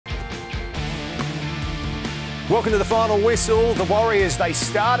Welcome to the final whistle. The Warriors, they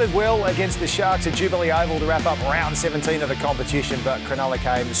started well against the Sharks at Jubilee Oval to wrap up round 17 of the competition, but Cronulla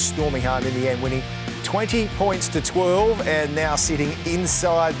came storming home in the end, winning 20 points to 12 and now sitting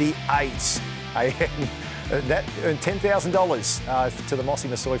inside the 8s. That earned $10,000 to the Mossy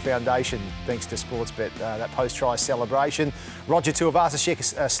Masoi Foundation, thanks to Sportsbet, that post-try celebration. Roger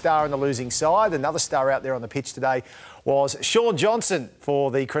Tuivasa-Sheck, a star in the losing side. Another star out there on the pitch today was Shaun Johnson for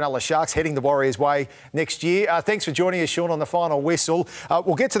the Cronulla Sharks, heading the Warriors' way next year. Thanks for joining us, Shaun, on the final whistle.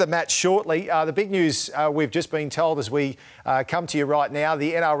 We'll get to the match shortly. The big news we've just been told as we come to you right now,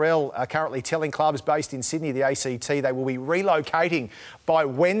 the NRL are currently telling clubs based in Sydney, the ACT, they will be relocating by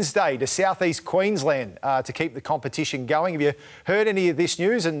Wednesday to southeast Queensland to keep the competition going. Have you heard any of this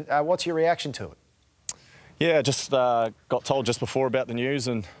news, and what's your reaction to it? Yeah, just got told just before about the news,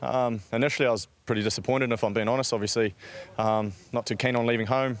 and initially I was pretty disappointed, if I'm being honest. Obviously, not too keen on leaving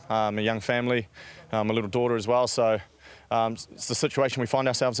home. A young family, a little daughter as well, so it's the situation we find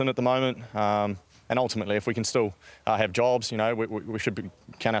ourselves in at the moment. And ultimately, if we can still have jobs, you know, we should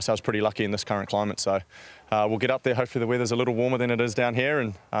count ourselves pretty lucky in this current climate. So we'll get up there. Hopefully the weather's a little warmer than it is down here,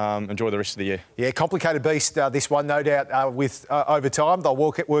 and enjoy the rest of the year. Yeah, complicated beast, this one, no doubt, with over time. They'll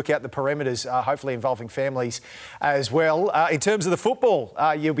work out the perimeters, hopefully involving families as well. In terms of the football,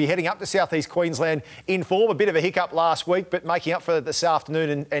 you'll be heading up to southeast Queensland in form. A bit of a hiccup last week, but making up for it this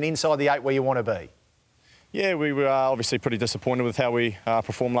afternoon and inside the 8 where you want to be. Yeah, we were obviously pretty disappointed with how we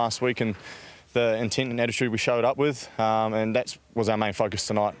performed last week, and the intent and attitude we showed up with, and that was our main focus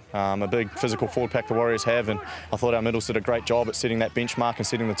tonight. A big physical forward pack the Warriors have, and I thought our middles did a great job at setting that benchmark and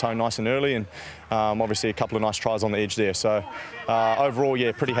setting the tone nice and early, and obviously a couple of nice tries on the edge there. So overall,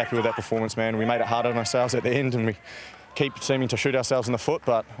 yeah, pretty happy with that performance, man. We made it hard on ourselves at the end, and we keep seeming to shoot ourselves in the foot,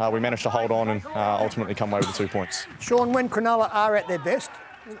 but we managed to hold on and ultimately come away with the 2 points. Shaun, when Cronulla are at their best,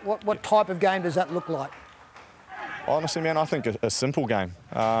 what type of game does that look like? Honestly, man, I think a simple game.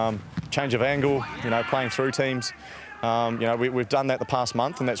 Change of angle, you know, playing through teams. You know, we've done that the past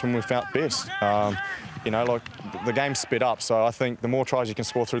month, and that's when we've felt best. You know, like, the game's sped up, so I think the more tries you can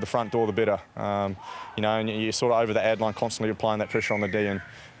score through the front door, the better. You know, and you're sort of over the ad line, constantly applying that pressure on the D,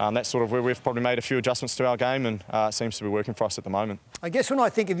 and that's sort of where we've probably made a few adjustments to our game, and it seems to be working for us at the moment. I guess when I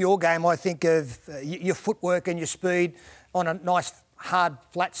think of your game, I think of your footwork and your speed on a nice, hard,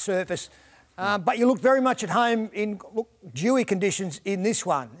 flat surface. But you look very much at home in dewy conditions in this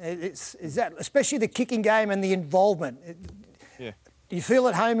one. Is that, especially the kicking game and the involvement. Yeah. Do you feel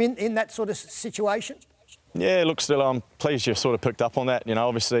at home in that sort of situation? Yeah, look, still, I'm pleased you sort of picked up on that. You know,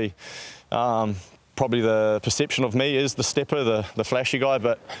 obviously, probably the perception of me is the stepper, the flashy guy,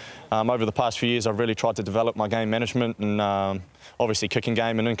 but over the past few years, I've really tried to develop my game management and obviously kicking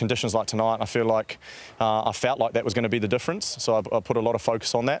game, and in conditions like tonight, I feel like I felt like that was going to be the difference, so I put a lot of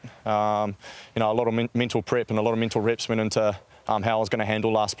focus on that. You know, a lot of mental prep and a lot of mental reps went into how I was going to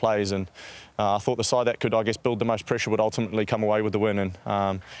handle last plays, and I thought the side that could, I guess, build the most pressure would ultimately come away with the win.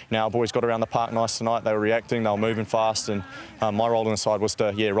 And now our boys got around the park nice tonight. They were reacting, they were moving fast, and my role in the side was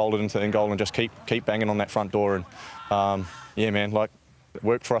to, yeah, roll it into the end goal and just keep banging on that front door. And yeah, man, like, it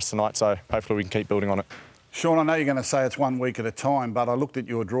worked for us tonight, so hopefully we can keep building on it. Shaun, I know you're going to say it's 1 week at a time, but I looked at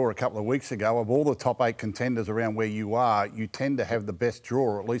your draw a couple of weeks ago. Of all the top 8 contenders around where you are, you tend to have the best draw,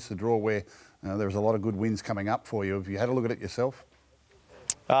 or at least the draw where there's a lot of good wins coming up for you. Have you had a look at it yourself?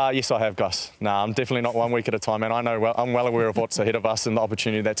 Yes, I have, Gus. No, I'm definitely not 1 week at a time, man. I'm well aware of what's ahead of us and the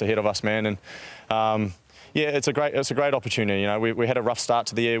opportunity that's ahead of us, man. And yeah, it's a great opportunity. You know, we had a rough start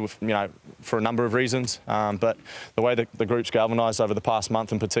to the year, with, you know, for a number of reasons. But the way that the group's galvanised over the past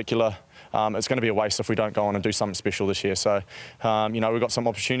month in particular, it's going to be a waste if we don't go on and do something special this year. So, you know, we've got some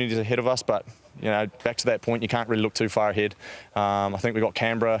opportunities ahead of us, but, you know, back to that point, you can't really look too far ahead. I think we've got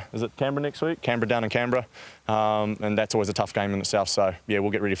Canberra. Is it Canberra next week? Canberra down in Canberra. And that's always a tough game in itself. So, yeah,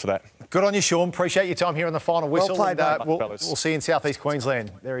 we'll get ready for that. Good on you, Shaun. Appreciate your time here on the final whistle. Well played, we'll see you in southeast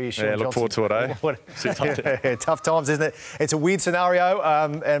Queensland. There he is, Shaun Johnson. Look forward to it, eh? Yeah, tough times, isn't it? It's a weird scenario.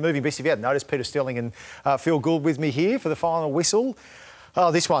 And moving beast, if you hadn't noticed, Peter Sterling and Phil Gould with me here for the final whistle. Oh,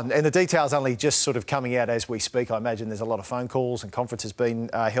 this one, and the details only just sort of coming out as we speak. I imagine there's a lot of phone calls and conferences being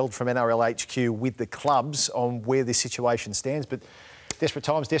held from NRL HQ with the clubs on where this situation stands. But desperate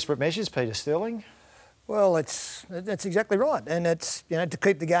times, desperate measures, Peter Sterling. Well, that's exactly right, and it's, you know, to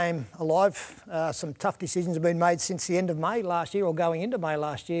keep the game alive. Some tough decisions have been made since the end of May last year, or going into May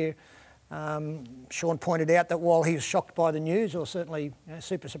last year. Shaun pointed out that while he was shocked by the news, or certainly, you know,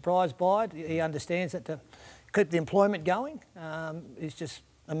 super surprised by it, he understands that to keep the employment going is just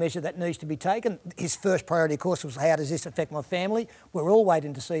a measure that needs to be taken. His first priority, of course, was how does this affect my family? We're all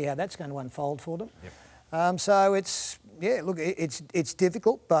waiting to see how that's going to unfold for them. Yep. So it's, yeah, look, it's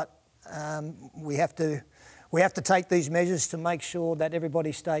difficult, but we have to we have to take these measures to make sure that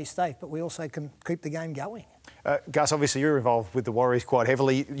everybody stays safe, but we also can keep the game going. Gus, obviously you're involved with the Warriors quite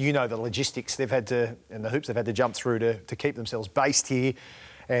heavily. You know the logistics they've had to, and the hoops they've had to jump through to keep themselves based here.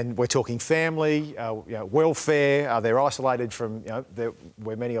 And we're talking family, welfare. They're isolated from,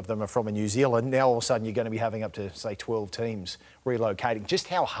 where many of them are from in New Zealand. Now all of a sudden you're going to be having up to, say, 12 teams relocating. Just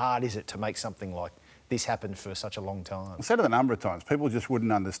how hard is it to make something like this happen for such a long time? I've said it a number of times. People just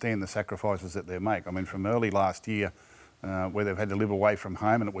wouldn't understand the sacrifices that they make. I mean, from early last year, where they've had to live away from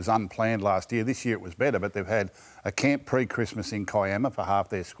home, and it was unplanned last year. This year it was better, but they've had a camp pre-Christmas in Kiama for half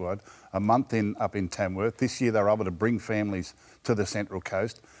their squad, a month up in Tamworth. This year they're able to bring families to the Central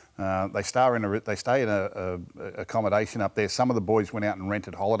Coast. They stay in a accommodation up there. Some of the boys went out and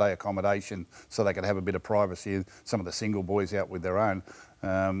rented holiday accommodation so they could have a bit of privacy. Some of the single boys out with their own.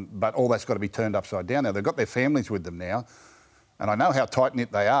 But all that's got to be turned upside down now. They've got their families with them now. And I know how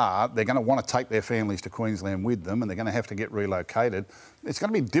tight-knit they are. They're going to want to take their families to Queensland with them, and they're going to have to get relocated. It's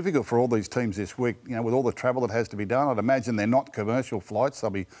going to be difficult for all these teams this week, with all the travel that has to be done. I'd imagine they're not commercial flights. They'll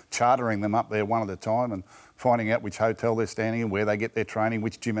be chartering them up there one at a time and finding out which hotel they're staying in, where they get their training,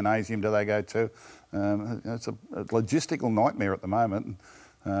 which gymnasium do they go to. It's a logistical nightmare at the moment.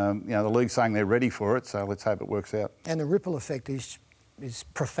 The league's saying they're ready for it, so let's hope it works out. And the ripple effect is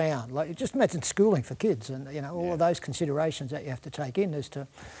profound. Like, just imagine schooling for kids, and all of those considerations that you have to take in as to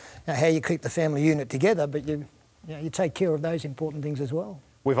how you keep the family unit together, but you take care of those important things as well.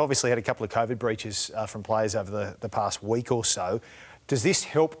 We've obviously had a couple of COVID breaches from players over the past week or so. Does this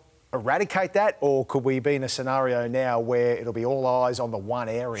help eradicate that, or could we be in a scenario now where it'll be all eyes on the one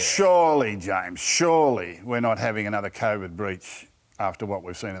area? Surely, James, surely we're not having another COVID breach after what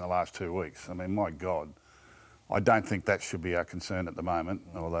we've seen in the last 2 weeks. I mean, my God. I don't think that should be our concern at the moment,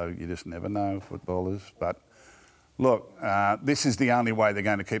 although you just never know, footballers. But look, this is the only way they're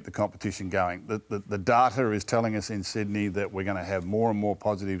going to keep the competition going. The data is telling us in Sydney that we're going to have more and more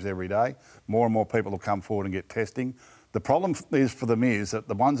positives every day. More and more people will come forward and get testing. The problem for them is that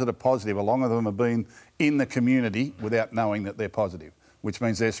the ones that are positive, a lot of them have been in the community without knowing that they're positive, which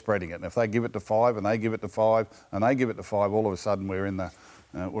means they're spreading it. And if they give it to 5 and they give it to 5 and they give it to 5, all of a sudden we're in the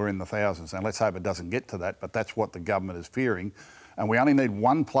thousands. And let's hope it doesn't get to that, but that's what the government is fearing. And we only need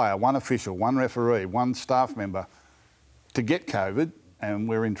one player, one official, one referee, one staff member to get COVID, and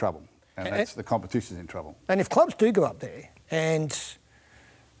we're in trouble. And the competition's in trouble. And if clubs do go up there and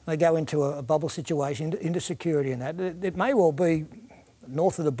they go into a bubble situation, into security and that, it may well be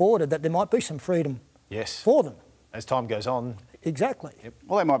north of the border that there might be some freedom for them. As time goes on. Exactly. Yep.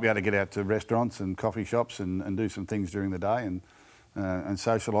 Well, they might be able to get out to restaurants and coffee shops and do some things during the day and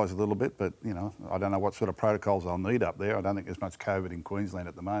socialise a little bit, but I don't know what sort of protocols they'll need up there. I don't think there's much COVID in Queensland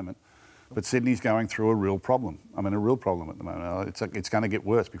at the moment, but Sydney's going through a real problem. I mean, a real problem at the moment. It's going to get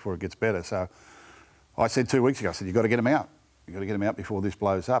worse before it gets better. So I said 2 weeks ago, I said, you've got to get them out. You've got to get them out before this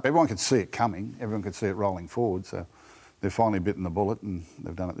blows up. Everyone could see it coming. Everyone could see it rolling forward. So they've finally bitten the bullet, and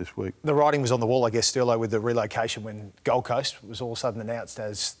they've done it this week. The writing was on the wall, I guess, Stirlo, with the relocation when Gold Coast was all of a sudden announced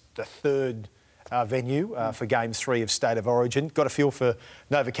as the third venue for Game 3 of State of Origin. Got a feel for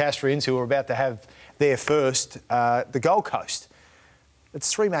Novocastrians who are about to have their first, the Gold Coast.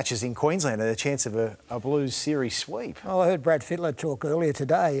 It's 3 matches in Queensland and a chance of a Blues series sweep. Oh, I heard Brad Fittler talk earlier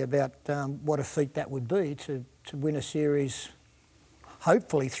today about what a feat that would be to win a series,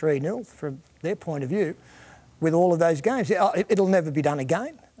 hopefully 3-0 from their point of view, with all of those games. It'll never be done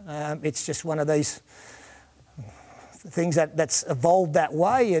again. It's just one of these things that's evolved that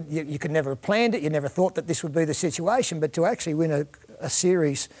way. You could never have planned it. You never thought that this would be the situation. But to actually win a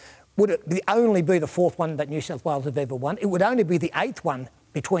series, would it only be the 4th one that New South Wales have ever won? It would only be the 8th one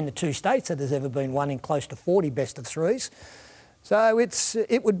between the 2 states that has ever been won in close to 40 best of 3s. So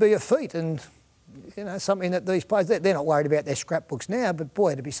it would be a feat, and something that these players, they're not worried about their scrapbooks now, but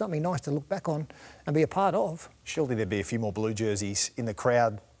boy, it'd be something nice to look back on and be a part of. Surely there'd be a few more blue jerseys in the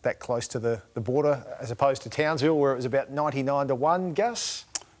crowd that close to the border, as opposed to Townsville, where it was about 99-1, Gus?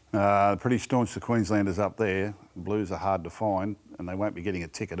 Pretty staunch, the Queenslanders up there. Blues are hard to find, and they won't be getting a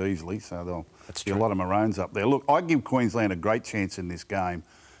ticket easily, so there'll be a lot of Maroons up there. Look, I give Queensland a great chance in this game.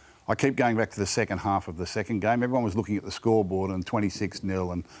 I keep going back to the second half of the second game. Everyone was looking at the scoreboard and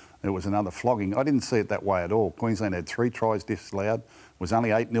 26-0, and there was another flogging. I didn't see it that way at all. Queensland had 3 tries disallowed. It was only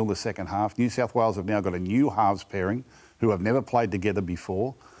 8-0 the second half. New South Wales have now got a new halves pairing who have never played together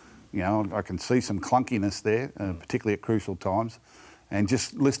before. I can see some clunkiness there, particularly at crucial times. And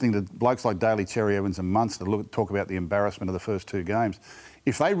just listening to blokes like Daly, Cherry Evans and Munster talk about the embarrassment of the first 2 games,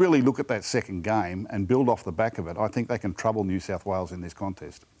 if they really look at that second game and build off the back of it, I think they can trouble New South Wales in this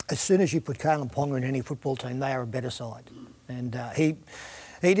contest. As soon as you put Kalen Ponga in any football team, they are a better side. And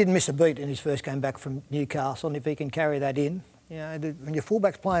He didn't miss a beat in his first game back from Newcastle, and if he can carry that in, when your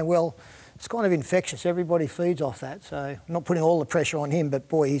fullback's playing well, it's kind of infectious. Everybody feeds off that. So I'm not putting all the pressure on him, but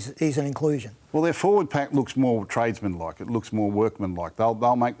boy, he's an inclusion. Well, their forward pack looks more tradesman-like. It looks more workman-like.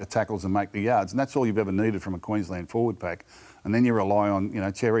 They'll make the tackles and make the yards, and that's all you've ever needed from a Queensland forward pack. And then you rely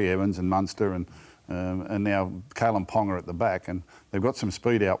on, Cherry Evans and Munster and now Kalen Ponga at the back, and they've got some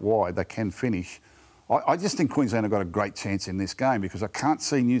speed out wide. They can finish. I just think Queensland have got a great chance in this game because I can't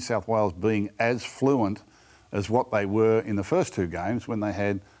see New South Wales being as fluent as what they were in the first two games when they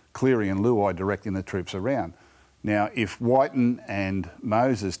had Cleary and Luai directing the troops around. Now, if Whiten and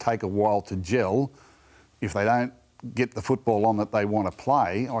Moses take a while to gel, if they don't get the football on that they want to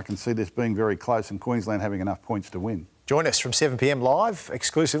play, I can see this being very close and Queensland having enough points to win. Join us from 7 p.m. live,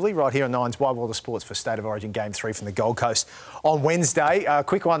 exclusively, right here on Nine's Wide World of Sports for State of Origin Game 3 from the Gold Coast on Wednesday. A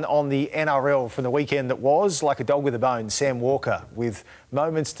quick one on the NRL from the weekend that was like a dog with a bone. Sam Walker with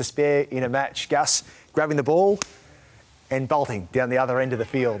moments to spare in a match. Gus grabbing the ball and bolting down the other end of the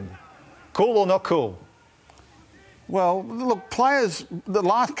field. Cool or not cool? Well, look, players, the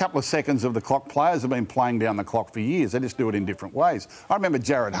last couple of seconds of the clock, players have been playing down the clock for years. They just do it in different ways. I remember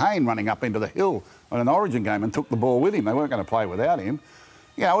Jared Hayne running up into the hill on an Origin game and took the ball with him. They weren't going to play without him.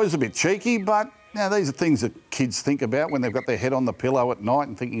 It was a bit cheeky, but these are things that kids think about when they've got their head on the pillow at night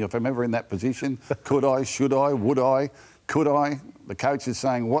and thinking, if I'm ever in that position, could I, should I, would I, could I? The coach is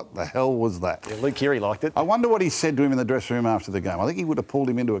saying, what the hell was that? Yeah, Luke Keary liked it. I wonder what he said to him in the dressing room after the game. I think he would have pulled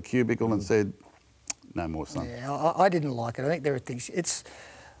him into a cubicle and said, no more, son. Yeah, I didn't like it. I think there are things...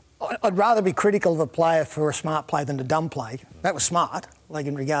 I'd rather be critical of a player for a smart play than a dumb play. That was smart, like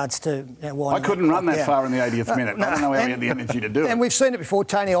in regards to... why I couldn't run that far in the 80th minute. I don't know how he had the energy to do it. And we've seen it before.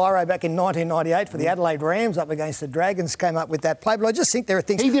 Tony Iro back in 1998 for the Adelaide Rams up against the Dragons came up with that play. But I just think there are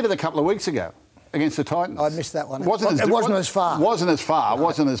things... He did it a couple of weeks ago against the Titans. I missed that one. It wasn't as far.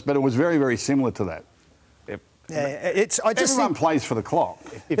 But it was very, very similar to that. Yeah, Everyone plays for the clock.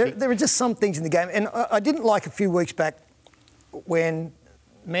 There are just some things in the game. And I didn't like a few weeks back when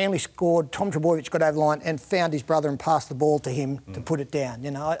Manly scored, Tom Trbojevic got over the line and found his brother and passed the ball to him to put it down.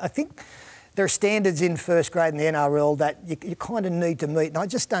 I think there are standards in first grade in the NRL that you kind of need to meet, and I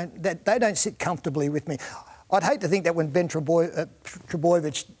just don't... they don't sit comfortably with me. I'd hate to think that when Ben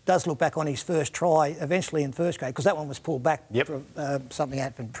Trbojevic does look back on his first try, eventually in first grade, because that one was pulled back for something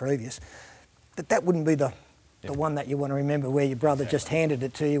happened previous, that wouldn't be the one that you want to remember where your brother just handed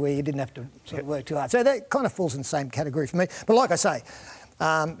it to you, where you didn't have to sort of work too hard. So that kind of falls in the same category for me. But like I say,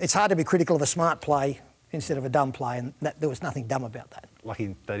 it's hard to be critical of a smart play instead of a dumb play, and there was nothing dumb about that.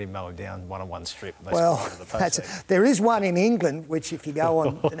 Lucky they didn't mow him down one-on-one strip. There is one in England, which if you go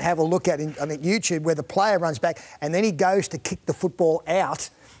on and have a look at on YouTube, where the player runs back and then he goes to kick the football out,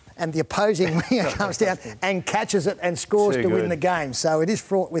 and the opposing winger comes down and catches it and scores to win the game. So it is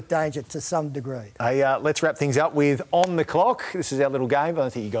fraught with danger to some degree. Hey, let's wrap things up with On the Clock. This is our little game. I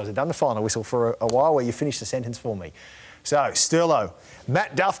don't think you guys have done the final whistle for a while, where you finish the sentence for me. So, Sterlo,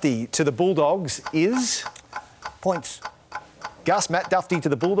 Matt Duffy to the Bulldogs is... Points. Gus, Matt Duffy to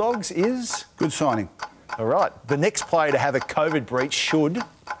the Bulldogs is... Good signing. All right. The next player to have a COVID breach should...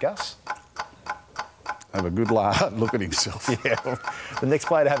 Gus? Have a good look at himself. Yeah. The next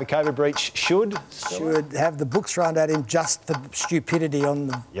player to have a COVID breach should... Should have the books thrown at him just for stupidity on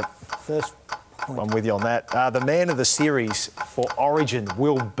the first point. I'm with you on that. The man of the series for Origin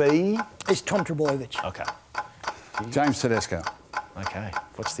will be... It's Tom Trbojevic. OK. James Tedesco. OK.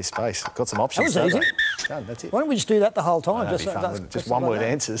 Watch this space. Got some options. That was easy. Done, that's it. Why don't we just do that the whole time? Just one-word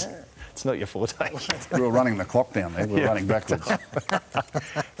answers. Yeah. It's not your forte. We were running the clock down there. We were running backwards.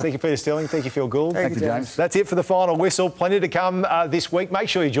 Thank you, Peter Sterling. Thank you, Phil Gould. Thank you, James. That's it for the final whistle. Plenty to come this week. Make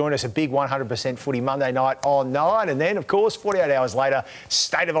sure you join us a big 100% footy Monday night on 9. And then, of course, 48 hours later,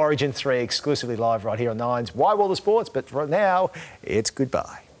 State of Origin 3 exclusively live right here on 9's Wide World of Sports. But right now, it's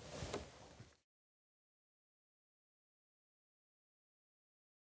goodbye.